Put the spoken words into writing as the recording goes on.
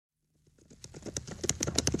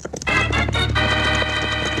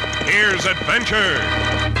Here's adventure.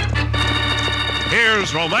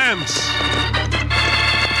 Here's romance.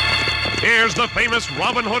 Here's the famous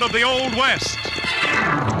Robin Hood of the Old West.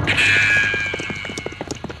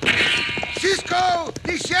 Cisco,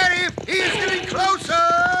 the sheriff, he is getting closer.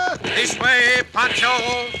 This way, Pancho,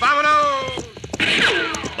 vámonos.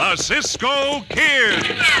 The Cisco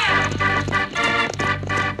Kid.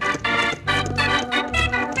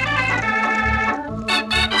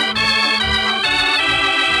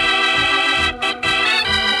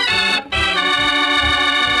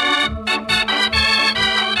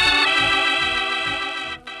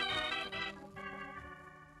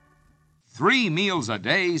 3 meals a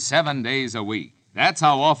day, 7 days a week. That's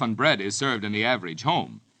how often bread is served in the average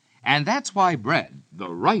home. And that's why bread, the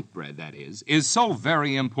right bread that is so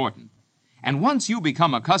very important. And once you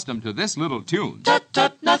become accustomed to this little tune... Tut,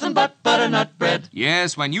 tut, nothing but butternut bread.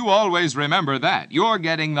 Yes, when you always remember that, you're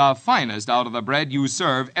getting the finest out of the bread you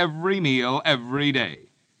serve every meal, every day.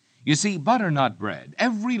 You see, butternut bread,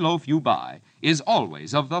 every loaf you buy, is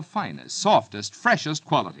always of the finest, softest, freshest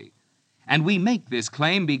quality. And we make this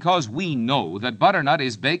claim because we know that butternut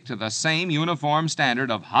is baked to the same uniform standard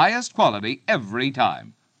of highest quality every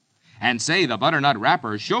time. And say the butternut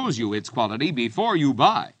wrapper shows you its quality before you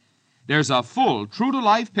buy. There's a full,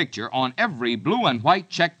 true-to-life picture on every blue and white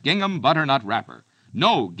check gingham butternut wrapper.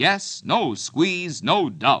 No guess, no squeeze, no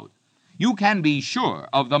doubt. You can be sure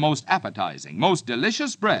of the most appetizing, most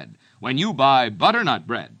delicious bread when you buy butternut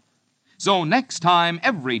bread. So next time,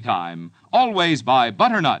 every time, always buy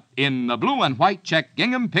butternut in the blue and white check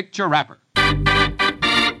gingham picture wrapper.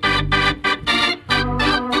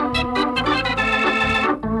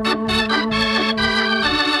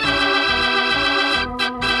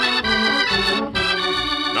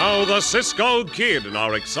 Now the Cisco Kid in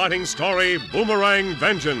our exciting story, Boomerang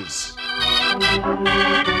Vengeance.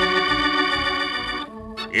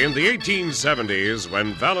 In the 1870s,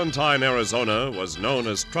 when Valentine, Arizona was known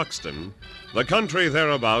as Truxton, the country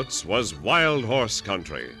thereabouts was wild horse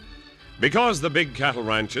country. Because the big cattle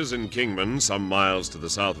ranches in Kingman, some miles to the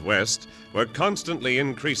southwest, were constantly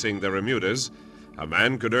increasing their remudas, a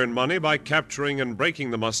man could earn money by capturing and breaking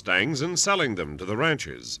the mustangs and selling them to the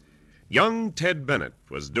ranchers. Young Ted Bennett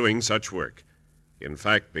was doing such work. In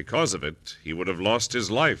fact, because of it, he would have lost his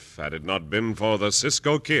life had it not been for the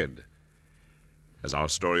Cisco Kid. As our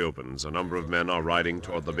story opens, a number of men are riding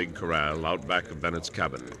toward the big corral out back of Bennett's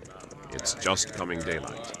cabin. It's just coming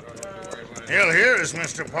daylight. He'll hear us,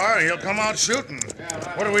 Mr. Parr. He'll come out shooting.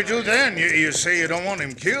 What do we do then? You say you don't want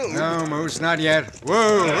him killed. No, Moose, not yet.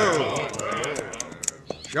 Whoa.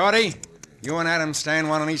 Shorty, you and Adam stand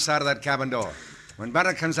one on each side of that cabin door. When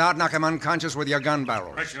Bennett comes out, knock him unconscious with your gun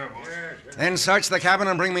barrel. Then search the cabin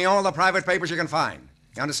and bring me all the private papers you can find.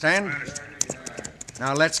 You understand?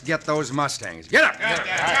 Now let's get those Mustangs. Get up!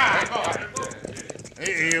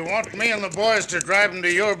 You want me and the boys to drive them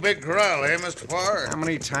to your big corral, eh, Mr. Parr? How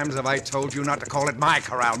many times have I told you not to call it my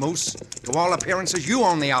corral, Moose? To all appearances, you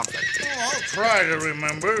own the outfit. Oh, I'll try to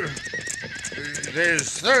remember. There's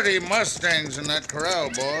 30 Mustangs in that corral,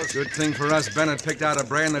 boss. Good thing for us, Bennett picked out a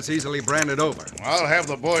brand that's easily branded over. I'll have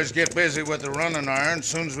the boys get busy with the running iron as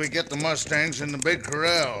soon as we get the Mustangs in the big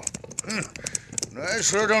corral. I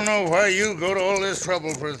sure don't know why you go to all this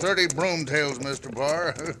trouble for 30 broomtails, Mr.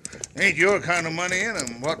 Parr. Ain't your kind of money in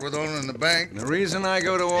 'em, what with owning the bank. The reason I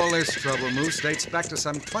go to all this trouble, Moose, dates back to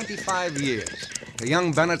some 25 years. To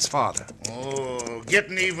young Bennett's father. Oh,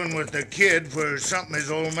 getting even with the kid for something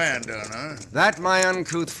his old man done, huh? That, my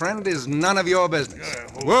uncouth friend, is none of your business.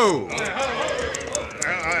 Whoa!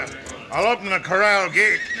 I'll open the corral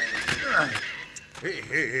gate.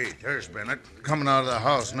 Hey, there's Bennett, coming out of the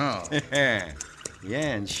house now.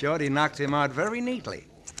 Yeah, and Shorty knocked him out very neatly.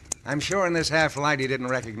 I'm sure in this half-light he didn't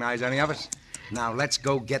recognize any of us. Now, let's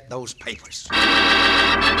go get those papers.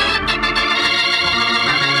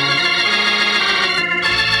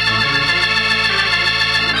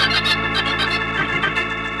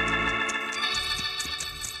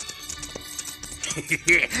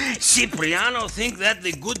 Cipriano think that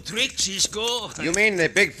the good trick, Cisco. You mean the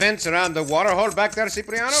big fence around the water hole back there,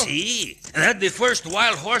 Cipriano? See, that the first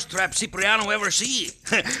wild horse trap Cipriano ever see.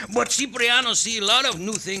 But Cipriano see a lot of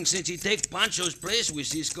new things since he take Pancho's place with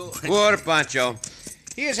Cisco. Poor Pancho.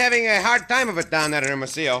 He is having a hard time of it down there in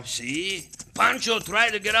Hermosillo. See, Pancho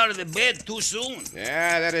tried to get out of the bed too soon.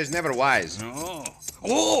 Yeah, that is never wise. No.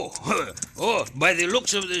 Oh, by the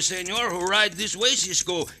looks of the senor who ride this way,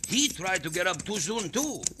 Cisco, he tried to get up too soon,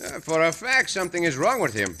 too. For a fact, something is wrong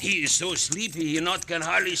with him. He is so sleepy he not can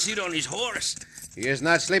hardly sit on his horse. He is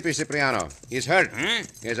not sleepy, Cipriano. He is hurt. Huh?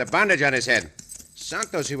 He has a bandage on his head.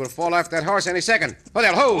 Santos, he will fall off that horse any second. Hold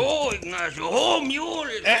there, ho! Oh, Ignacio. Oh, mule.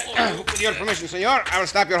 With your permission, senor, I will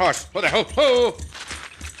stop your horse. Hold there, ho, ho!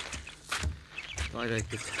 Thought I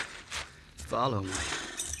could follow my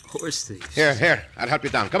horse thieves. Here, I'll help you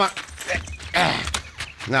down. Come on.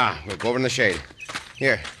 Now, we'll go over in the shade.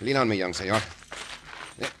 Here, lean on me, young senor.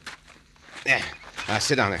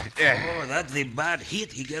 Sit down there. Oh, that's the bad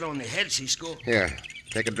hit he get on the head, Cisco. Here,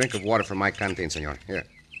 take a drink of water from my canteen, senor. Here.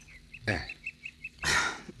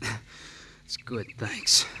 It's good,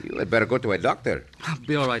 thanks. You had better go to a doctor. I'll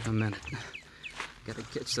be all right in a minute. Gotta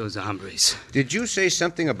catch those hombres. Did you say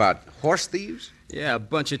something about horse thieves? Yeah, a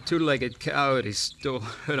bunch of two-legged coyotes stole a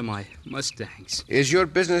herd of my Mustangs. Is your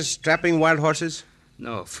business trapping wild horses?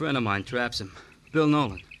 No, a friend of mine traps them. Bill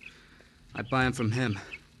Nolan. I buy them from him,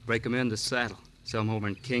 break them in the saddle, sell them over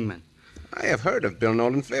in Kingman. I have heard of Bill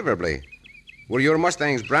Nolan favorably. Were your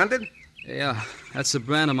Mustangs branded? Yeah, that's the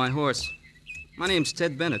brand of my horse. My name's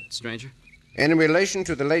Ted Bennett, stranger. In relation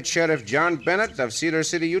to the late Sheriff John Bennett of Cedar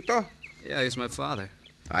City, Utah? Yeah, he's my father.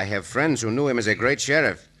 I have friends who knew him as a great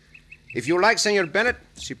sheriff. If you like, Senor Bennett,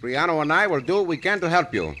 Cipriano and I will do what we can to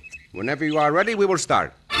help you. Whenever you are ready, we will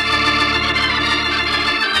start.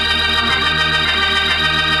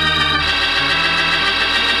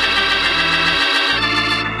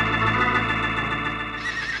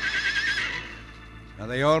 Are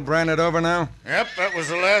they all branded over now? Yep, that was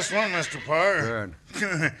the last one, Mr. Parr.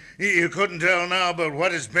 Good. You couldn't tell now, but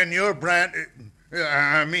what has been your brand...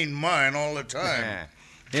 I mean mine all the time. Yeah.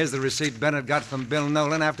 Here's the receipt Bennett got from Bill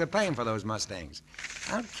Nolan after paying for those Mustangs.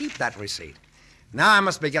 I'll keep that receipt. Now I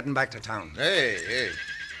must be getting back to town. Hey.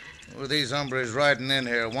 Who are these hombres riding in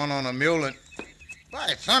here? One on a mule and...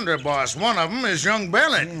 By thunder, boss, one of them is young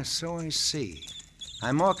Bennett. Yeah, so I see.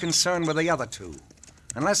 I'm more concerned with the other two.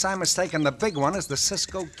 Unless I'm mistaken, the big one is the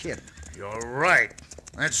Cisco kid. You're right.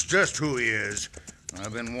 That's just who he is.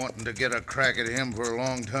 I've been wanting to get a crack at him for a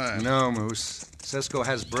long time. No, Moose. Cisco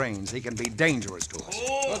has brains. He can be dangerous to us.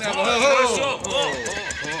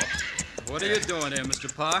 What are you doing here,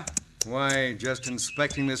 Mr. Parr? Why, just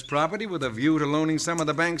inspecting this property with a view to loaning some of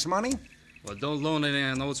the bank's money? Well, don't loan any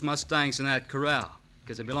of those Mustangs in that corral,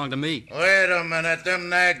 because they belong to me. Wait a minute. Them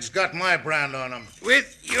nags got my brand on them.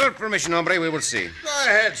 With your permission, hombre, we will see. Go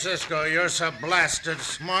ahead, Cisco. You're so blasted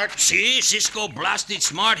smart. See, Cisco blasted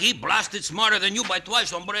smart. He blasted smarter than you by twice,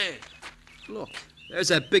 hombre. Look, there's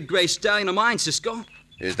that big gray stallion of mine, Cisco.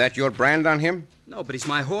 Is that your brand on him? No, but he's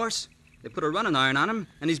my horse. They put a running iron on him,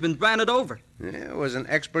 and he's been branded over. Yeah, it was an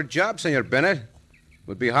expert job, Senor Bennett.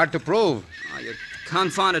 Would be hard to prove. Oh, you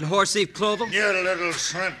confounded horse thief, Clovel. You little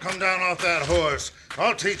shrimp, come down off that horse.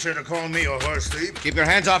 I'll teach you to call me a horse thief. Keep your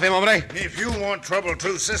hands off him, hombre. If you want trouble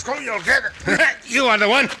too, Cisco, you'll get it. You are the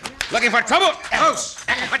one looking for trouble. Moose,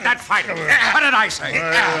 quit that fighting. What did I say?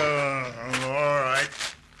 All right.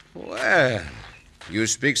 Well, you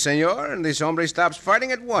speak, senor, and this hombre stops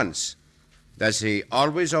fighting at once. Does he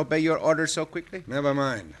always obey your orders so quickly? Never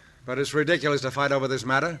mind. But it's ridiculous to fight over this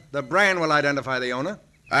matter. The brand will identify the owner.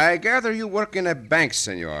 I gather you work in a bank,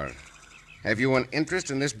 senor. Have you an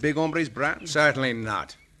interest in this big hombre's brand? Certainly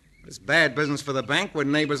not. It's bad business for the bank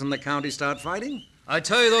when neighbors in the county start fighting. I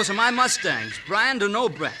tell you, those are my Mustangs, brand or no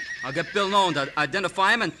brand. I'll get Bill Nolan to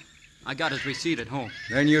identify him, and I got his receipt at home.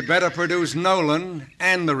 Then you'd better produce Nolan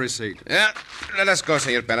and the receipt. Yeah, let us go,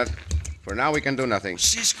 Senor Bennett. For now, we can do nothing.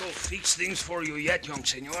 Cisco fix things for you yet, young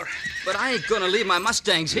senor. But I ain't gonna leave my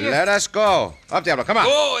Mustangs here. Let us go. Up, Diablo, come on.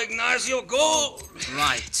 Go, Ignacio, go.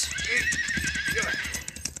 Right.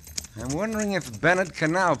 I'm wondering if Bennett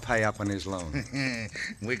can now pay up on his loan.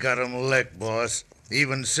 We got him licked, boss.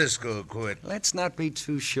 Even Cisco quit. Let's not be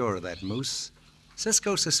too sure of that, Moose.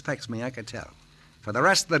 Cisco suspects me, I can tell. For the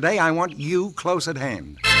rest of the day, I want you close at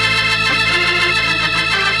hand.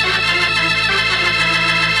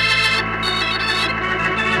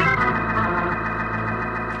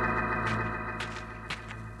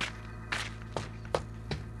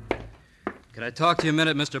 Could I talk to you a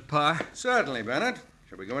minute, Mr. Parr? Certainly, Bennett.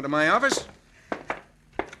 Shall we go into my office?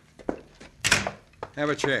 Have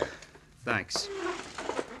a chair. Thanks.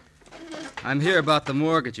 I'm here about the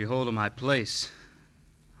mortgage you hold on my place.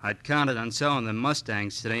 I'd counted on selling the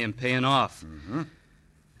Mustangs today and paying off. Mm-hmm.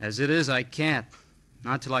 As it is, I can't.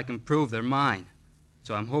 Not till I can prove they're mine.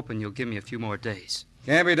 So I'm hoping you'll give me a few more days.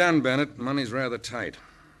 Can't be done, Bennett. Money's rather tight.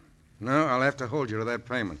 No, I'll have to hold you to that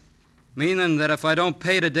payment. Meaning that if I don't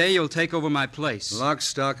pay today, you'll take over my place. Lock,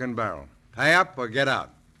 stock, and barrel. Pay up or get out.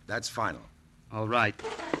 That's final. All right.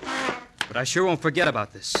 But I sure won't forget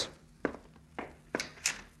about this.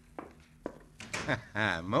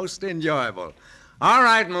 Most enjoyable. All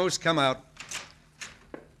right, Moose, come out.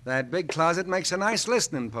 That big closet makes a nice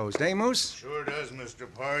listening post, eh, Moose? Sure does,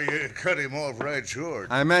 Mr. Parr. You cut him off right short.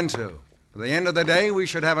 I meant to. For the end of the day, we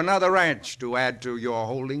should have another ranch to add to your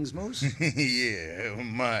holdings, Moose. Yeah,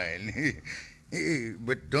 mine.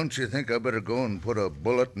 But don't you think I better go and put a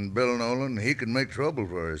bullet in Bill Nolan? He can make trouble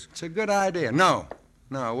for us. It's a good idea. No,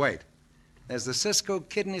 wait. There's the Cisco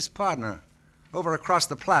kid and his partner over across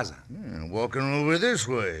the plaza. Yeah, walking over this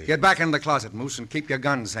way. Get back in the closet, Moose, and keep your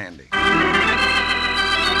guns handy.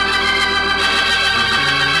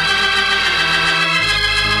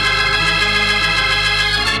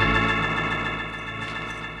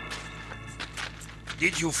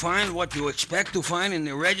 Did you find what you expect to find in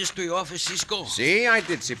the registry office, Cisco? See, I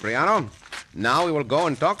did, Cipriano. Now we will go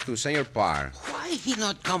and talk to Senor Parr. Why he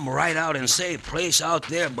not come right out and say place out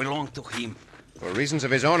there belong to him? For reasons of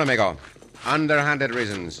his own, amigo. Underhanded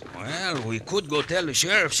reasons. Well, we could go tell the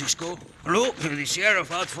sheriff, Cisco. Look, the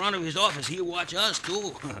sheriff out front of his office, he'll watch us,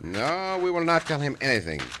 too. No, we will not tell him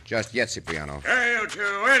anything. Just yet, Cipriano. Hey, you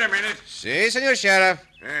two, wait a minute. Si, Senor Sheriff.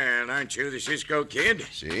 Well, aren't you the Cisco kid?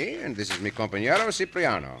 Si, and this is mi compañero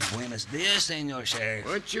Cipriano. Buenos dias, Senor Sheriff.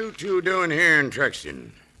 What you two doing here in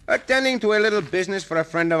Truxton? Attending to a little business for a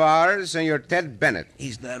friend of ours, Senor Ted Bennett.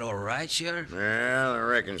 Is that all right, Sheriff? Well, I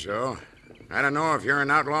reckon so. I don't know if you're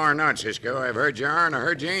an outlaw or not, Cisco. I've heard you are, and I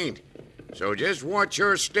heard you ain't. So just watch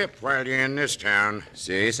your step while you're in this town.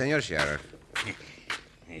 Si, Senor Sheriff.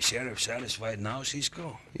 Is Sheriff satisfied now,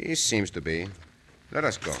 Cisco? He seems to be. Let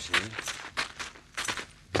us go.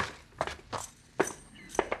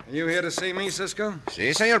 Are you here to see me, Cisco?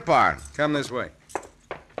 Si, Senor Parr. Come this way.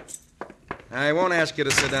 I won't ask you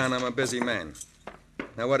to sit down. I'm a busy man.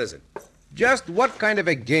 Now, what is it? Just what kind of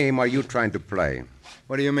a game are you trying to play?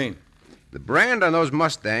 What do you mean? The brand on those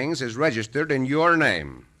Mustangs is registered in your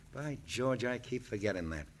name. By George, I keep forgetting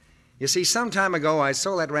that. You see, some time ago, I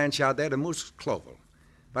sold that ranch out there to Moose Clovel.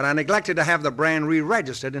 But I neglected to have the brand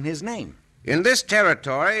re-registered in his name. In this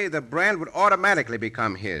territory, the brand would automatically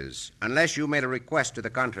become his, unless you made a request to the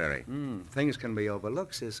contrary. Things can be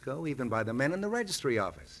overlooked, Cisco, even by the men in the registry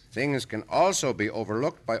office. Things can also be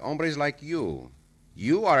overlooked by hombres like you.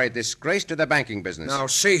 You are a disgrace to the banking business. Now,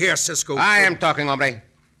 see here, Cisco. I am talking, hombre.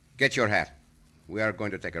 Get your hat. We are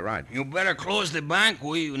going to take a ride. You better close the bank.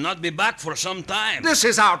 We'll not be back for some time. This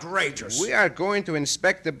is outrageous. We are going to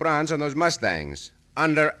inspect the bronze on those Mustangs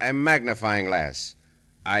under a magnifying glass.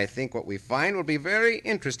 I think what we find will be very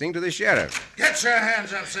interesting to the sheriff. Get your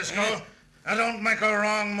hands up, Cisco. Now, don't make a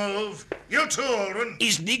wrong move. You too, old one.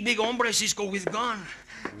 Is big hombre, Cisco, with gun?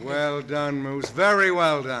 Well done, Moose. Very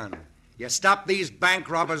well done. You stopped these bank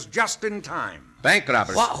robbers just in time. Bank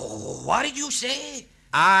robbers? What did you say?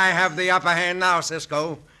 I have the upper hand now,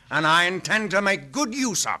 Cisco, and I intend to make good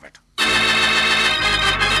use of it.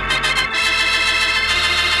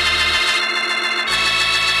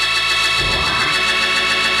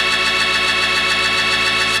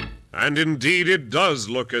 And indeed, it does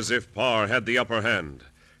look as if Parr had the upper hand.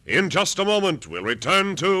 In just a moment, we'll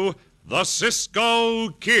return to the Cisco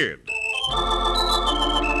Kid.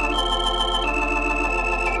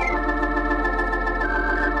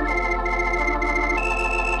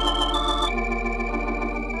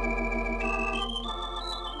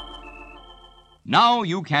 Now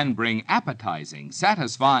you can bring appetizing,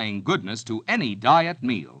 satisfying goodness to any diet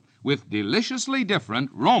meal with deliciously different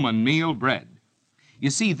Roman meal bread. You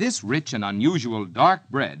see, this rich and unusual dark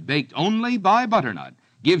bread, baked only by butternut,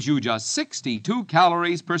 gives you just 62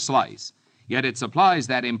 calories per slice. Yet it supplies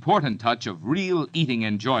that important touch of real eating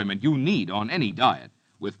enjoyment you need on any diet,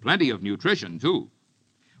 with plenty of nutrition, too.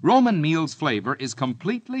 Roman meal's flavor is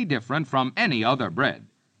completely different from any other bread.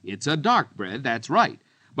 It's a dark bread, that's right.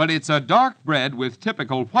 But it's a dark bread with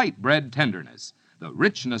typical white bread tenderness, the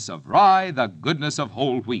richness of rye, the goodness of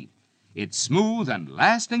whole wheat. It's smooth and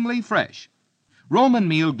lastingly fresh. Roman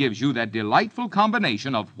meal gives you that delightful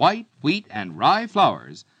combination of white, wheat, and rye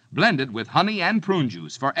flours blended with honey and prune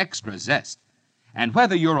juice for extra zest. And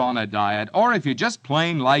whether you're on a diet or if you just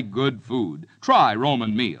plain like good food, try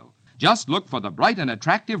Roman meal. Just look for the bright and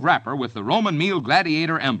attractive wrapper with the Roman meal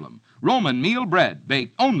gladiator emblem. Roman meal bread,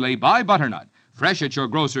 baked only by butternut. Fresh at your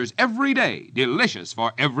grocer's every day, delicious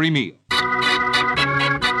for every meal.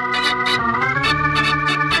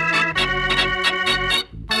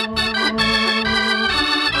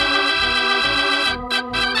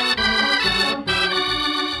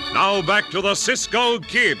 Now back to the Cisco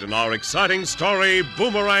Kid and our exciting story,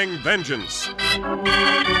 Boomerang Vengeance.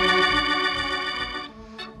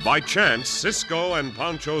 By chance, Cisco and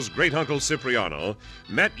Pancho's great-uncle Cipriano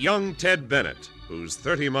met young Ted Bennett, whose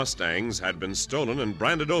 30 Mustangs had been stolen and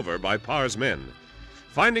branded over by Parr's men.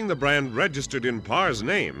 Finding the brand registered in Parr's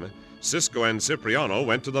name, Cisco and Cipriano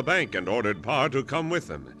went to the bank and ordered Parr to come with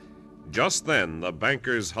them. Just then, the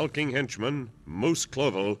banker's hulking henchman, Moose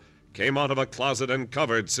Clovel, came out of a closet and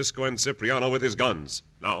covered Cisco and Cipriano with his guns.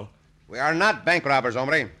 Now, We are not bank robbers,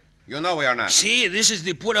 hombre. You know we are not. See, this is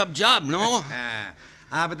the put-up job, no?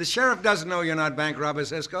 But the sheriff doesn't know you're not bank robbers,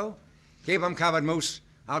 Cisco. Keep him covered, Moose.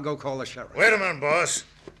 I'll go call the sheriff. Wait a minute, boss.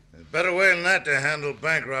 There's a better way than that to handle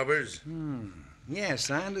bank robbers.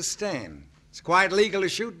 Yes, I understand. It's quite legal to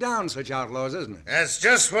shoot down such outlaws, isn't it? That's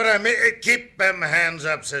just what I mean. Keep them hands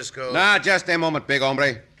up, Cisco. Now, just a moment, big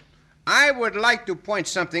hombre. I would like to point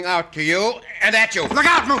something out to you and at you. Look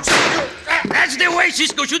out, Moose! That's the way,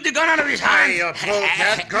 Cisco. Shoot the gun out of his hand. Hey, you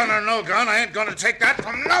polecat, gun or no gun, I ain't gonna take that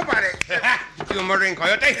from nobody. You murdering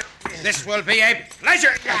coyote. This will be a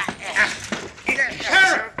pleasure.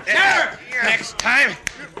 Sheriff! Next time,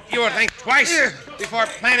 you will think twice before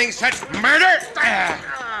planning such murder.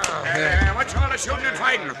 What's all the shooting and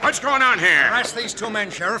fighting? What's going on here? Arrest these two men,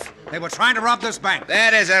 Sheriff. They were trying to rob this bank.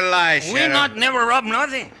 That is a lie, We Sheriff. not never rob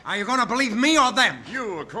nothing. Are you going to believe me or them?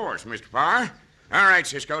 You, of course, Mr. Parr. All right,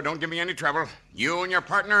 Cisco, don't give me any trouble. You and your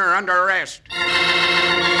partner are under arrest.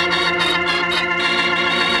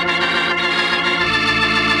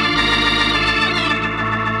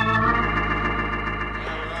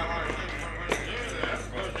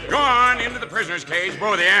 Go on into the prisoner's cage,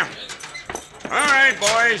 both of you. All right,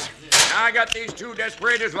 boys. I got these two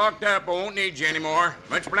desperados locked up. I won't need you anymore.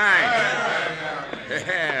 Much obliged.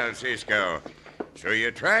 Well, Cisco, so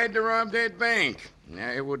you tried to rob that bank.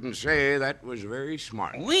 I wouldn't say that was very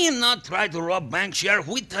smart. We not try to rob bank, Sheriff.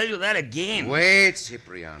 We tell you that again. Wait,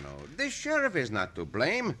 Cipriano. The sheriff is not to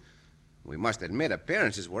blame. We must admit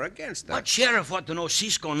appearances were against us. But Sheriff ought to know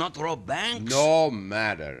Cisco not rob banks. No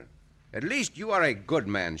matter. At least you are a good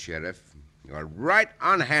man, Sheriff. You are right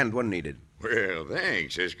on hand when needed. Well,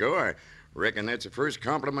 thanks, Cisco. I reckon that's the first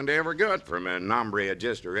compliment I ever got from a hombre I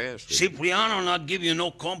just arrested. Cipriano not give you no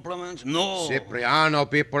compliments? No. Cipriano,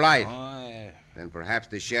 be polite. Aye. Then perhaps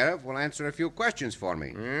the sheriff will answer a few questions for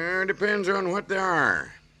me. Depends on what they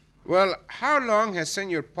are. Well, how long has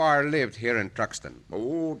Senor Parr lived here in Truxton?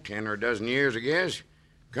 Oh, 10 or a dozen years, I guess.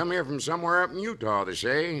 Come here from somewhere up in Utah, they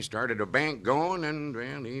say. He started a bank going, and,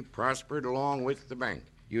 well, he prospered along with the bank.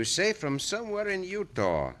 You say from somewhere in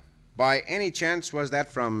Utah. By any chance, was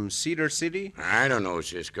that from Cedar City? I don't know,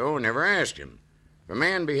 Cisco. Never asked him. If a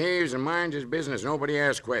man behaves and minds his business, nobody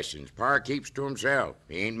asks questions. Parr keeps to himself.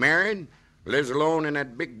 He ain't married. Lives alone in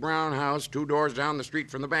that big brown house 2 doors down the street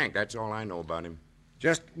from the bank. That's all I know about him.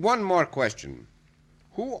 Just one more question.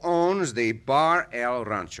 Who owns the Bar El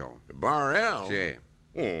Rancho? The Bar L? Si.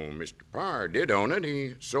 Oh, Mr. Parr did own it.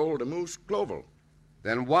 He sold to Moose Clovel.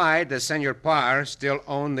 Then why does Senor Parr still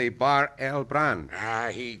own the Bar El Brand?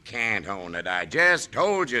 He can't own it. I just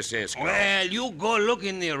told you, Cisco. Well, you go look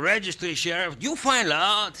in the registry, Sheriff. You find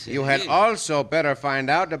out. You had also better find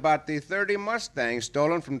out about the 30 Mustangs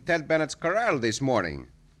stolen from Ted Bennett's corral this morning,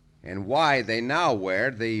 and why they now wear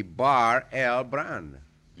the Bar El Brand.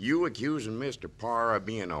 You accusing Mr. Parr of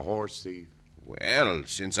being a horse thief? Well,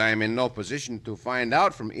 since I am in no position to find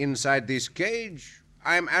out from inside this cage,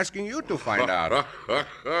 I'm asking you to find out.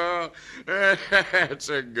 That's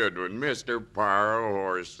a good one, Mr. Parr, a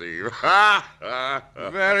horse thief.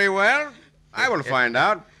 Very well. I will find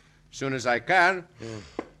out as soon as I can.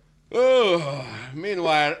 Oh,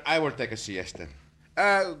 meanwhile, I will take a siesta.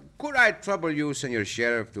 Could I trouble you, Senor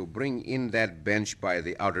Sheriff, to bring in that bench by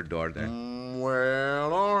the outer door there?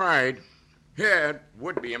 Well, all right. Yeah, it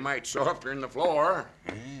would be a mite softer than the floor.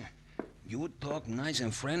 You talk nice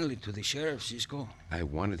and friendly to the sheriff, Cisco. I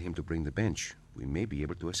wanted him to bring the bench. We may be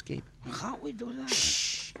able to escape. How we do that?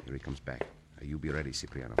 Shh. Here he comes back. You be ready,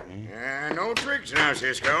 Cipriano. No tricks now,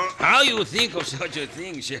 Cisco. How you think of such a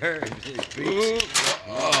thing, Sheriff?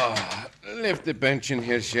 Lift the bench in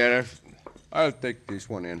here, Sheriff. I'll take this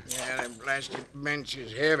one in. Yeah, that blasted bench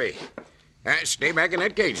is heavy. Stay back in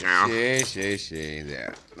that cage now. See.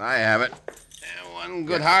 There. I have it. One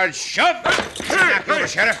good hard shove. Knock over,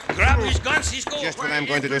 Sheriff. Grab his gun, Cisco. Just what I'm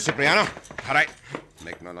going to do, Cipriano. All right.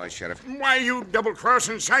 Make no noise, Sheriff. Why you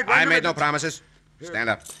double-crossing sidewinder? I made no promises.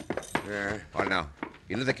 Stand up. Yeah. All now.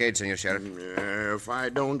 Into the cage, Senor Sheriff. If I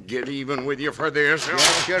don't get even with you for this...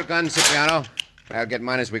 Get your gun, Cipriano. I'll get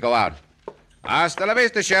mine as we go out. Hasta la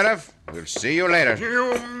vista, Sheriff. We'll see you later.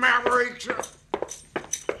 You mavericks!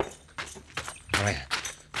 All right.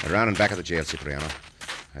 Around and back of the jail, Cipriano.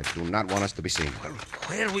 I do not want us to be seen. Well,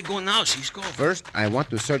 where we go now, Cisco? First, I want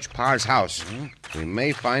to search Parr's house. We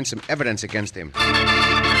may find some evidence against him.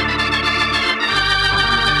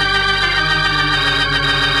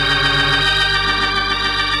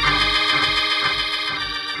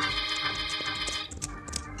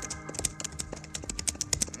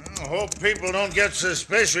 people don't get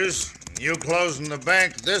suspicious. You closing the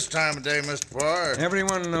bank this time of day, Mr. Parr.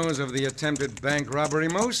 Everyone knows of the attempted bank robbery,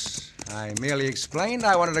 Moose. I merely explained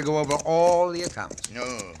I wanted to go over all the accounts.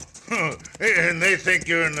 Oh. And they think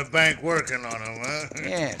you're in the bank working on them, huh?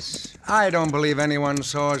 Yes. I don't believe anyone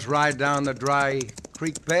saw us ride down the dry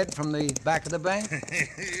creek bed from the back of the bank.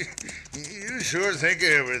 You sure think of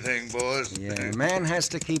everything, boss. Yeah, a man has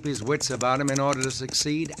to keep his wits about him in order to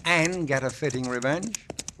succeed and get a fitting revenge.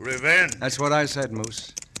 Revenge? That's what I said,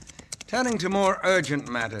 Moose. Turning to more urgent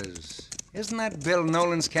matters. Isn't that Bill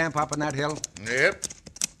Nolan's camp up on that hill? Yep.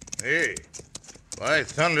 Hey, by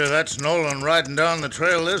thunder, that's Nolan riding down the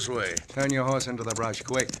trail this way. Turn your horse into the brush,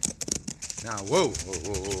 quick. Now, whoa.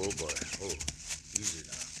 Whoa, boy. Oh, easy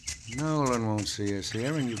now. Nolan won't see us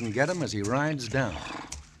here, and you can get him as he rides down.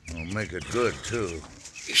 I'll make it good, too.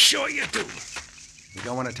 Sure you do. We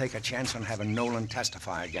don't want to take a chance on having Nolan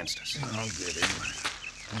testify against us. I'll get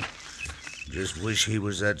him. Just wish he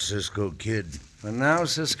was that Cisco kid. For now,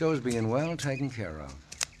 Cisco's being well taken care of.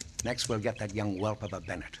 Next, we'll get that young whelp of a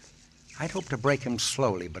Bennett. I'd hope to break him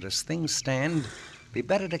slowly, but as things stand, be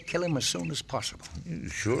better to kill him as soon as possible. You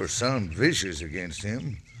sure sound vicious against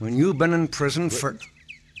him. When you've been in prison for...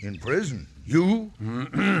 In prison? You?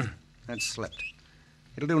 That slipped.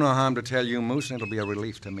 It'll do no harm to tell you, Moose, and it'll be a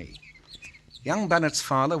relief to me. Young Bennett's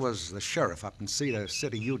father was the sheriff up in Cedar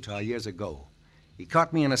City, Utah, years ago. He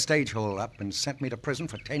caught me in a stage hold-up and sent me to prison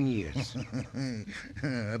for 10 years.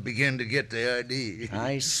 I begin to get the idea.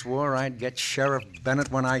 I swore I'd get Sheriff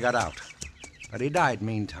Bennett when I got out. But he died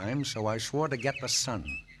meantime, so I swore to get the son,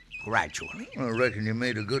 gradually. I reckon you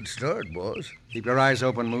made a good start, boss. Keep your eyes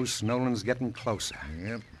open, Moose. Nolan's getting closer.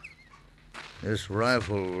 Yep. This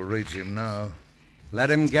rifle will reach him now.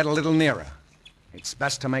 Let him get a little nearer. It's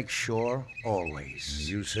best to make sure, always.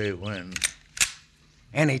 You say when.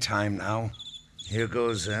 Any time now. Here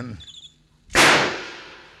goes, then.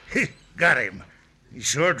 Got him. He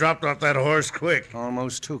sure dropped off that horse quick.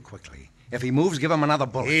 Almost too quickly. If he moves, give him another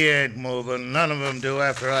bullet. He ain't moving. None of them do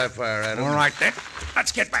after I fire at him. All right, then.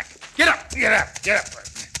 Let's get back. Get up. Get up. Get up.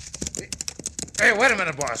 Hey, wait a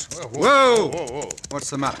minute, boss. Whoa. What's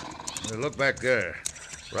the matter? Hey, look back there.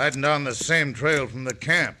 Riding down the same trail from the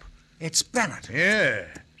camp. It's Bennett. Yeah.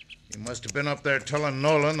 He must have been up there telling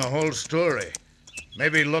Nolan the whole story.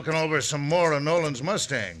 Maybe looking over some more of Nolan's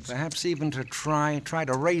Mustangs. Perhaps even to try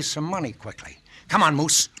to raise some money quickly. Come on,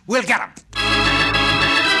 Moose. We'll get him.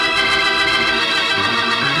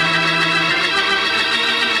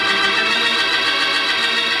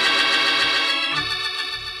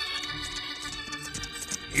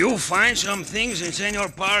 You find some things in Senor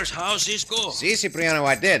Parr's house, Cisco? Si, Cipriano,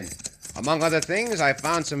 I did. Among other things, I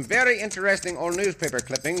found some very interesting old newspaper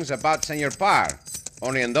clippings about Senor Parr.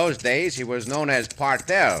 Only in those days, he was known as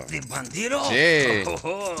Partel. The bandito? Si.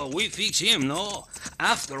 Oh, we fix him, no?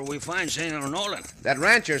 After we find Senor Nolan. That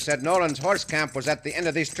rancher said Nolan's horse camp was at the end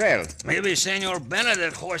of this trail. Maybe Senor Bennett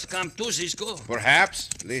at horse camp too, Cisco. Perhaps.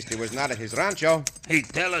 At least he was not at his rancho. He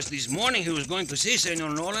tell us this morning he was going to see Senor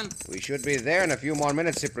Nolan. We should be there in a few more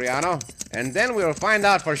minutes, Cipriano. And then we'll find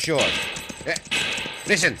out for sure.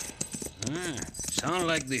 Listen. Sound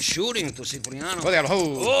like the shooting to Cipriano.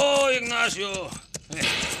 Oh, Ignacio. Hey,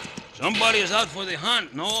 somebody is out for the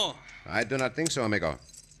hunt, no? I do not think so, amigo.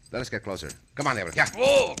 Let us get closer. Come on, Abel. Yeah.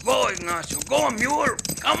 Go, Ignacio. Go, mule.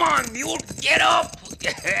 Come on, mule. Get up.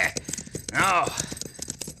 Now,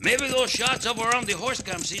 maybe those shots up around the horse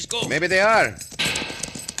camp, Cisco. Maybe they are.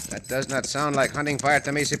 That does not sound like hunting fire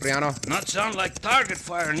to me, Cipriano. Not sound like target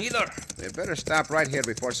fire, neither. We better stop right here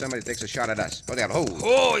before somebody takes a shot at us.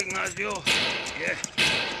 Oh, Ignacio. Yeah.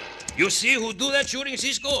 You see who do that shooting,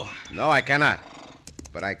 Cisco? No, I cannot.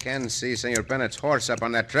 But I can see Senor Bennett's horse up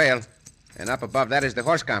on that trail. And up above that is the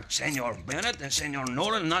horse camp. Senor Bennett and Senor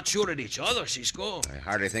Nolan not shoot at each other, Cisco. I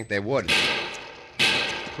hardly think they would.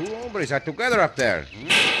 Two hombres are together up there.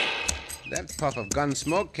 That puff of gun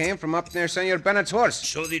smoke came from up near Senor Bennett's horse.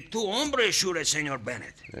 So the two hombres shoot at Senor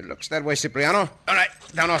Bennett. It looks that way, Cipriano. All right,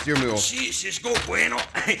 down off your mule. Si, Cisco, bueno.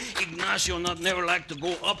 Ignacio not never like to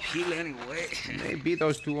go uphill anyway. Maybe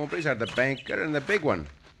those two hombres are the banker and the big one.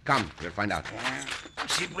 Come, we'll find out.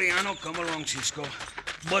 Cipriano, come along, Cisco.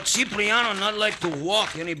 But Cipriano not like to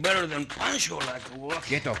walk any better than Pancho like to walk.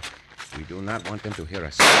 Quieto. We do not want them to hear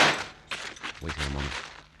us. Wait here a moment.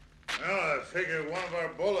 Well, I figure one of our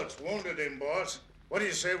bullets wounded him, boss. What do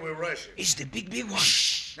you say we rush him? It's the big one.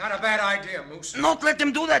 Shh. Not a bad idea, Moose. Not let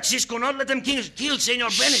them do that, Cisco. Not let them kill Senor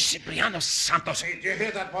Bennett. Cipriano Santos. Hey, did you hear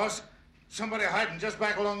that, boss? Somebody hiding just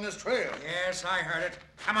back along this trail. Yes, I heard it.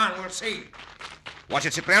 Come on, we'll see. Watch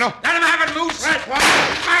it, Cipriano. Let him have it, Moose. Right, one.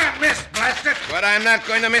 I missed, blast it. But I'm not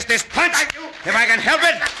going to miss this punch. If I can help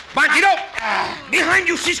it. Bandito! Behind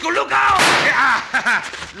you, Cisco, look out!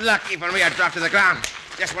 Lucky for me, I dropped to the ground.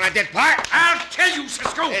 Just when I did part. I'll kill you,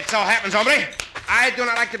 Cisco! It so happens, hombre. I do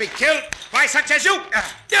not like to be killed by such as you.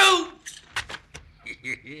 Dude!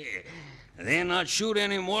 They're not shoot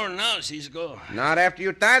anymore now, Cisco. Not after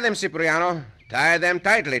you tie them, Cipriano. Tie them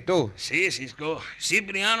tightly, too. See, Cisco,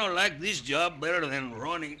 Cipriano liked this job better than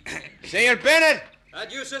running. Senor Bennett!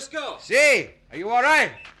 That you, Cisco? See, are you all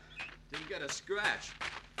right? Didn't get a scratch.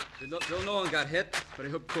 No one got hit, but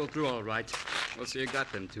he hooked pulled through all right. Well, so you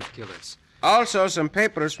got them 2 killers. Also, some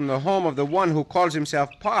papers from the home of the one who calls himself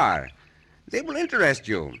Parr. They will interest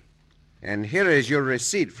you. And here is your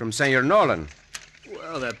receipt from Senor Nolan.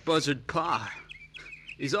 Well, that buzzard Parr.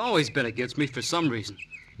 He's always been against me for some reason.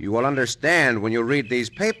 You will understand when you read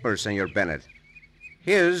these papers, Senor Bennett.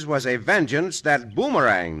 His was a vengeance that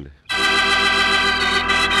boomeranged.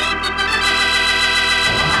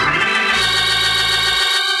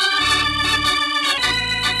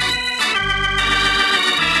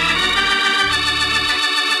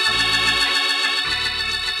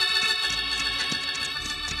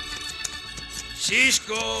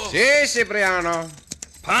 Cisco! Si, Cipriano.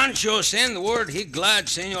 Pancho send word he glad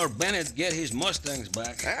Senor Bennett get his Mustangs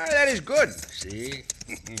back. Ah, that is good. See?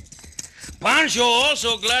 Pancho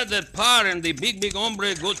also glad that Parr and the big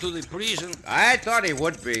hombre go to the prison. I thought he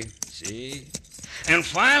would be. See? And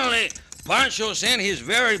finally, Pancho sent his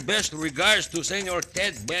very best regards to Senor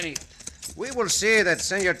Ted Bennett. We will see that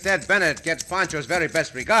Senor Ted Bennett gets Pancho's very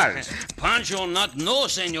best regards. Pancho not know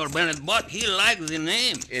Senor Bennett, but he like the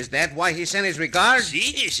name. Is that why he sent his regards?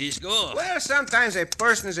 See, Cisco. Well, sometimes a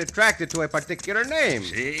person is attracted to a particular name.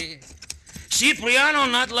 See? Cipriano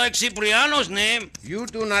not like Cipriano's name. You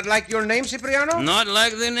do not like your name, Cipriano? Not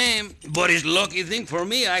like the name. But it's lucky thing for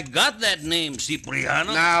me I got that name,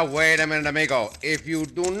 Cipriano. Now, wait a minute, amigo. If you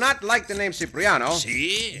do not like the name Cipriano,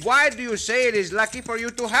 See? why do you say it is lucky for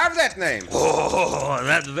you to have that name? Oh,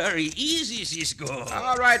 that's very easy, Cisco.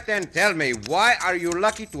 All right, then tell me, why are you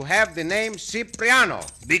lucky to have the name Cipriano?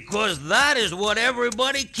 Because that is what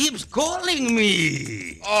everybody keeps calling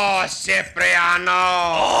me. Oh, Cipriano!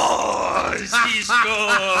 Oh, Cisco!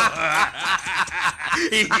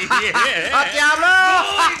 ¡A diablo!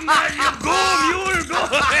 Go, mule, go!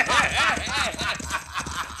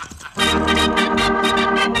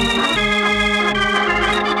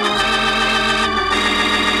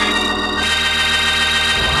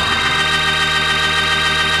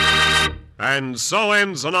 And so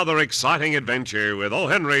ends another exciting adventure with O.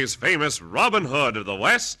 Henry's famous Robin Hood of the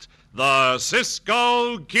West, the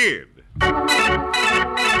Cisco Kid.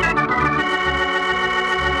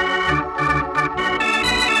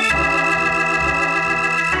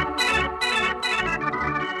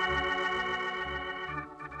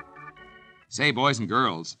 Say, boys and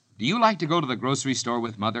girls, do you like to go to the grocery store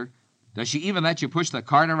with Mother? Does she even let you push the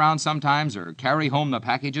cart around sometimes or carry home the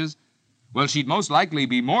packages? Well, she'd most likely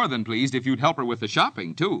be more than pleased if you'd help her with the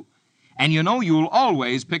shopping, too. And you know you'll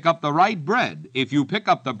always pick up the right bread if you pick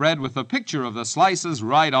up the bread with the picture of the slices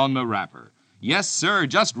right on the wrapper. Yes, sir,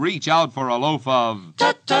 just reach out for a loaf of...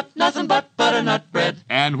 Tut-tut, nothing but butternut bread.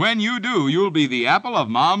 And when you do, you'll be the apple of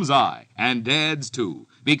Mom's eye, and Dad's, too.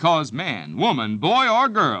 Because man, woman, boy, or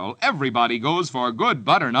girl, everybody goes for good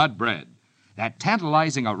butternut bread. That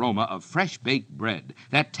tantalizing aroma of fresh-baked bread,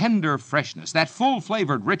 that tender freshness, that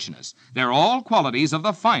full-flavored richness, they're all qualities of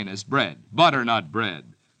the finest bread, butternut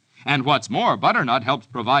bread. And what's more, butternut helps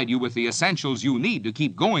provide you with the essentials you need to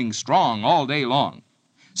keep going strong all day long.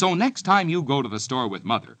 So next time you go to the store with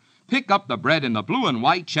Mother, pick up the bread in the blue and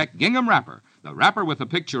white check gingham wrapper, the wrapper with a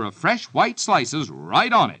picture of fresh white slices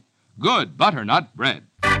right on it. Good butternut bread.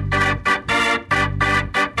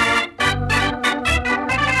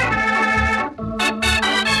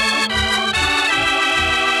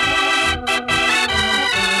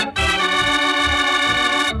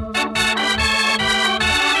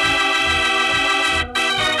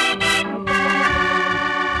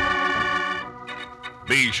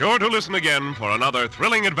 Be sure to listen again for another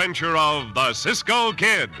thrilling adventure of the Cisco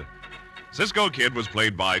Kid. Cisco Kid was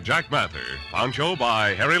played by Jack Mather, Pancho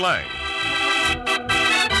by Harry Lang.